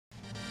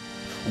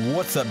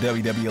What's up,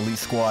 WWE Elite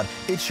Squad?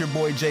 It's your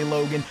boy Jay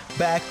Logan,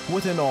 back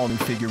with an all-new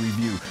figure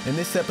review. In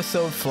this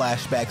episode,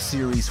 Flashback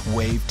Series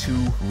Wave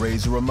 2,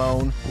 Razor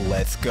Ramon.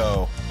 Let's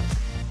go.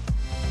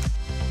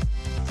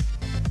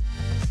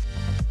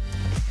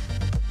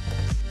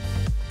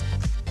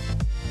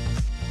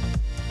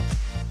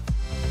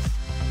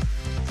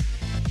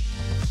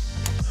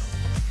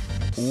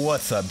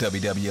 What's up,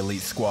 WWE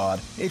Elite Squad?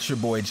 It's your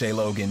boy Jay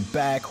Logan,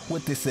 back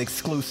with this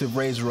exclusive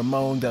Razor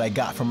Ramon that I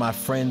got from my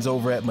friends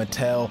over at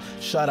Mattel.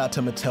 Shout out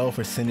to Mattel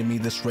for sending me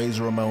this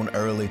Razor Ramon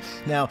early.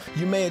 Now,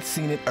 you may have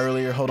seen it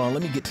earlier. Hold on,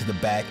 let me get to the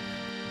back.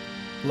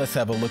 Let's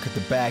have a look at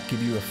the back,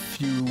 give you a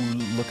few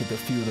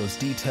of those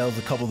details,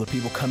 a couple of the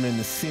people coming in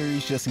the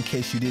series, just in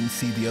case you didn't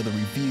see the other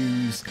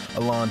reviews.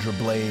 Alundra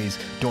Blaze,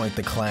 Doink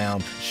the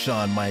Clown,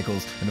 Shawn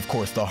Michaels, and of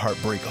course the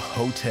Heartbreak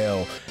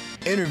Hotel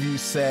interview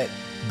set.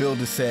 Build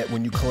a set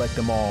when you collect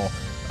them all.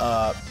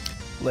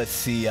 Let's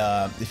see,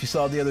 if you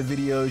saw the other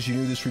videos, you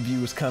knew this review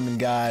was coming,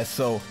 guys.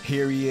 So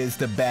here he is,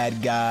 the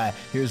bad guy.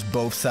 Here's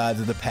both sides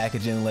of the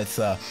packaging. Let's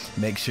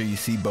make sure you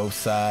see both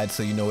sides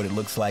so you know what it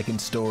looks like in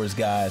stores,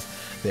 guys.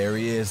 There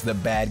he is, the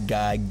bad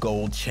guy,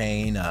 gold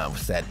chain.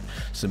 What's that?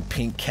 Some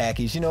pink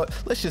khakis. You know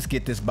what? Let's just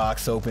get this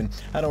box open.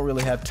 I don't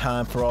really have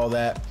time for all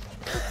that.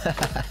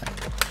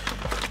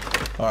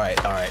 All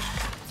right.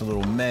 A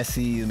little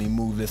messy. Let me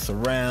move this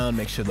around,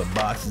 make sure the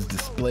box is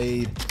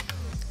displayed.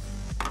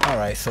 All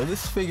right, so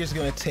this figure is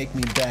going to take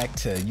me back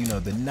to, you know,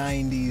 the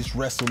 90s,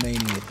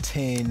 WrestleMania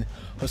 10,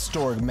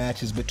 historic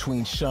matches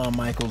between Shawn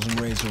Michaels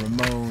and Razor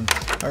Ramon.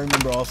 I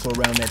remember also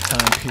around that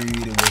time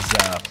period it was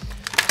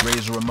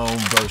Razor Ramon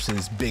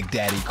versus Big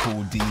Daddy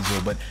Cool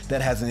Diesel, but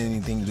that hasn't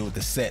anything to do with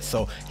the set.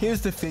 So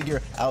here's the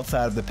figure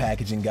outside of the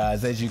packaging,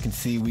 guys. As you can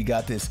see, we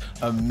got this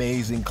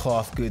amazing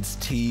cloth goods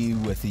tee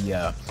with the,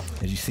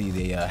 as you see,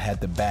 they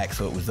had the back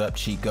so it was up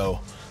Chico.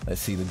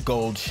 Let's see, the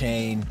gold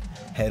chain,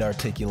 head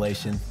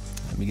articulation.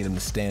 Let me get him to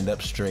stand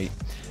up straight.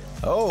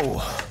 Oh,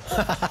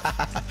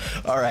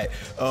 all right.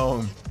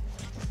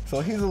 So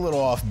he's a little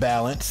off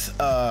balance,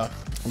 a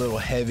little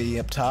heavy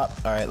up top.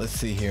 All right, let's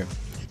see here.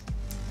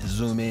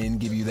 Zoom in,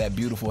 give you that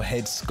beautiful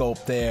head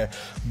sculpt there.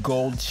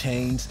 Gold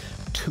chains,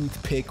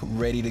 toothpick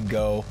ready to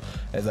go.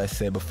 As I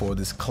said before,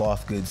 this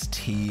cloth goods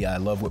tee, I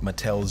love what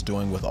Mattel's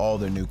doing with all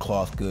their new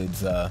cloth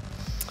goods.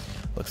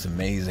 Looks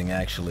amazing,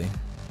 actually.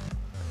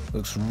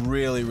 Looks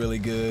really, really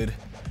good.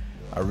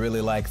 I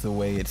really like the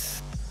way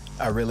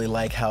I really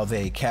like how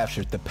they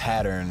captured the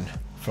pattern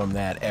from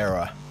that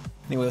era.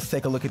 Anyway, let's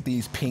take a look at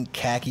these pink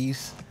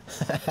khakis.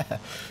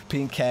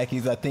 Pink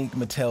khakis, I think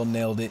Mattel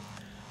nailed it.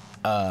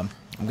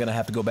 I'm gonna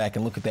have to go back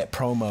and look at that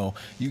promo.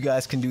 You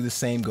guys can do the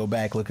same. Go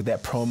back, look at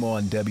that promo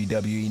on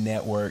WWE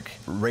Network.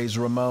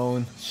 Razor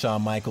Ramon,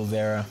 Shawn Michaels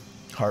era,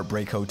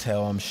 Heartbreak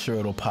Hotel. I'm sure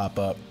it'll pop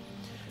up.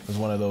 It was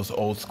one of those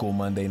old school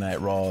Monday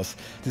Night Raws.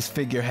 This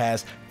figure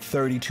has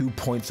 32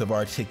 points of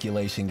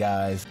articulation,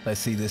 guys. Let's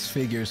see, this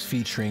figure is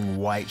featuring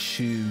white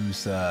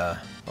shoes.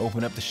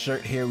 Open up the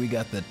shirt here. We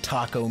got the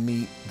taco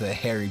meat, the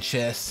hairy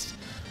chest.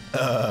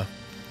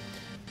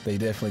 They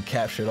definitely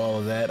captured all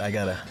of that. I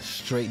gotta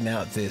straighten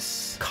out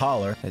this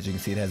collar. As you can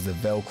see, it has the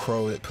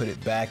Velcro that put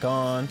it back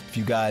on. If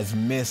you guys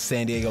missed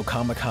San Diego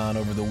Comic-Con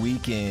over the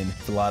weekend,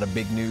 there's a lot of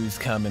big news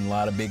coming, a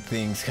lot of big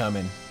things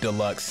coming.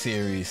 Deluxe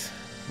series.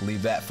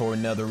 Leave that for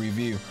another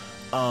review.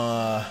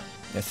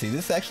 Let's see,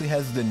 this actually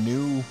has the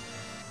new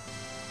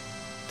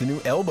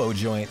elbow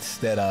joints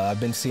that I've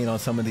been seeing on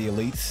some of the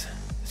elites.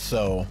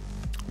 So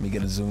let me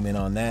get a zoom in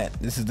on that.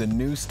 This is the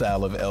new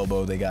style of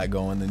elbow they got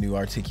going, the new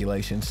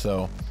articulation.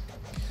 So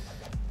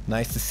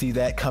nice to see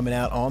that coming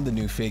out on the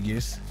new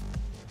figures.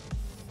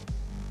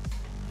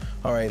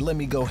 All right, let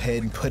me go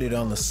ahead and put it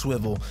on the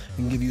swivel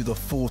and give you the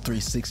full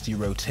 360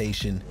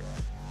 rotation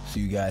so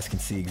you guys can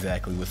see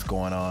exactly what's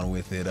going on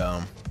with it.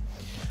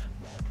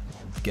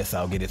 Guess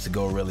I'll get it to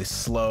go really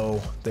slow.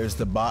 There's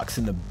the box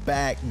in the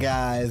back,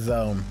 guys.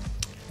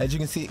 As you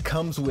can see, it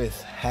comes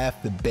with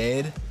half the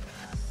bed.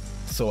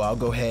 So I'll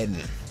go ahead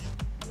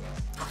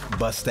and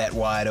bust that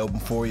wide open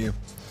for you.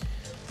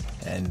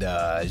 And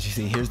as you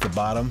see, here's the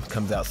bottom,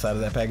 comes outside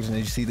of that packaging. As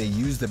you see, they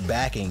use the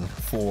backing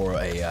for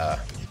a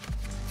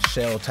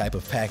shell type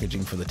of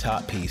packaging for the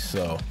top piece.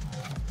 So,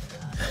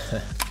 all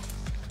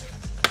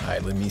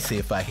right, let me see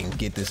if I can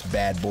get this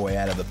bad boy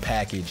out of the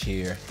package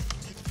here.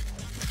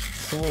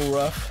 It's a little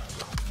rough.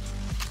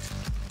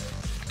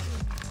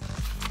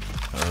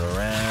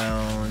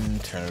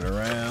 Turn it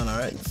around. All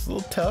right, it's a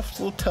little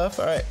tough.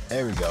 All right,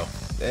 there we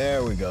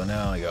go.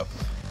 Now I go.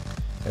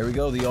 There we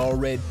go, the all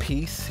red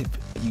piece. If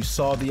you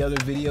saw the other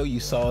video, you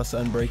saw us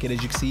unbreak it.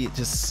 As you can see, it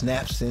just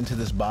snaps into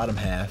this bottom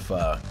half.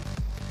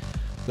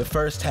 The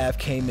first half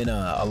came in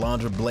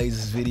Alundra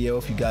Blaze's video.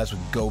 If you guys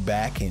would go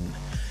back and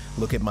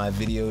look at my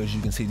videos,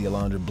 you can see the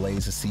Alundra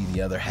Blaze to see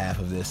the other half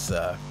of this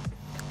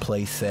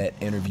play set,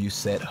 interview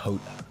set,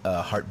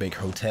 Heartbreak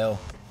Hotel.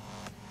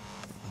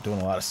 I'm doing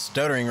a lot of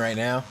stuttering right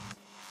now,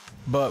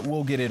 but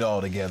we'll get it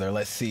all together.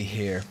 Let's see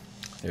here.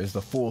 There's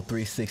the full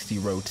 360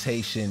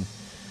 rotation.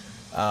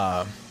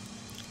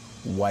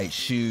 White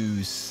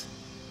shoes,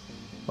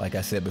 Like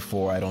I said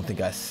before, I don't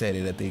think I said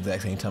it at the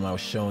exact same time I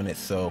was showing it.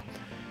 So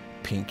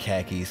pink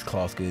khakis,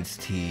 cloth goods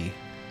tee,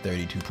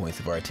 32 points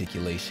of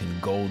articulation,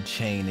 gold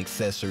chain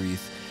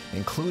accessories,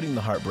 including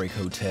the Heartbreak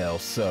Hotel.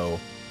 So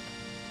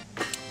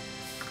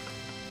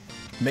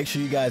make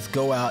sure you guys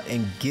go out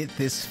and get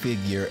this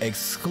figure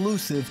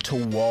exclusive to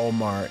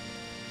Walmart.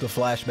 The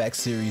Flashback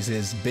series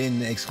has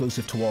been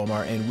exclusive to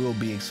Walmart and will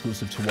be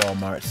exclusive to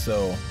Walmart.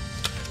 So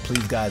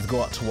please guys,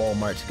 go out to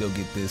Walmart to go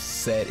get this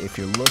set if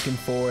you're looking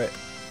for it.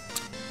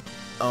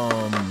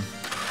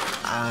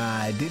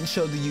 I didn't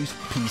show the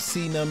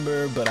UPC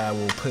number, but I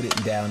will put it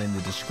down in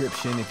the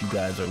description if you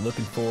guys are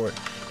looking for it.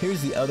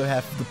 Here's the other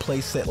half of the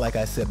play set, like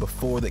I said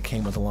before, that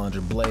came with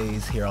Alondra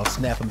Blaze. Here, I'll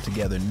snap them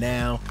together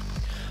now.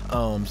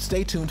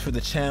 Stay tuned for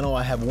the channel.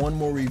 I have one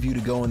more review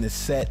to go in this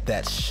set.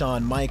 That's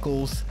Shawn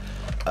Michaels.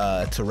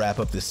 To wrap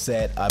up the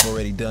set, I've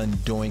already done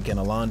Doink and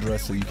Alondra,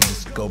 so you can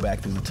just go back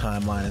through the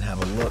timeline and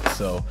have a look.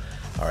 So,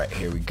 all right,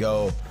 here we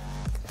go.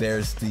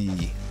 There's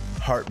the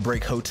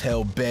Heartbreak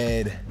Hotel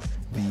bed,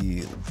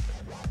 the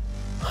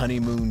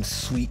honeymoon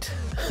suite,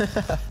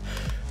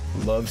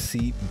 love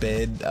seat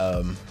bed.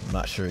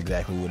 Not sure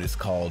exactly what it's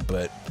called,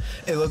 but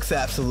it looks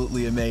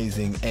absolutely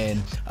amazing,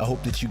 and I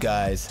hope that you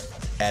guys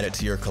add it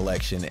to your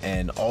collection.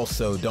 And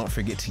also don't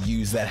forget to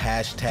use that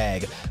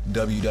hashtag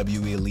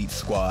WWE Elite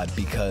Squad,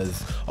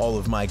 because all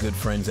of my good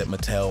friends at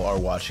Mattel are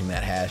watching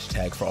that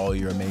hashtag for all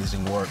your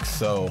amazing work.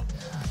 So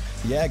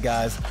yeah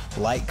guys,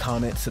 like,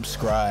 comment,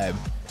 subscribe,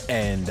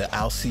 and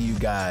I'll see you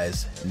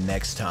guys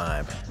next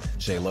time.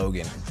 Jay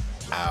Logan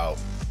out.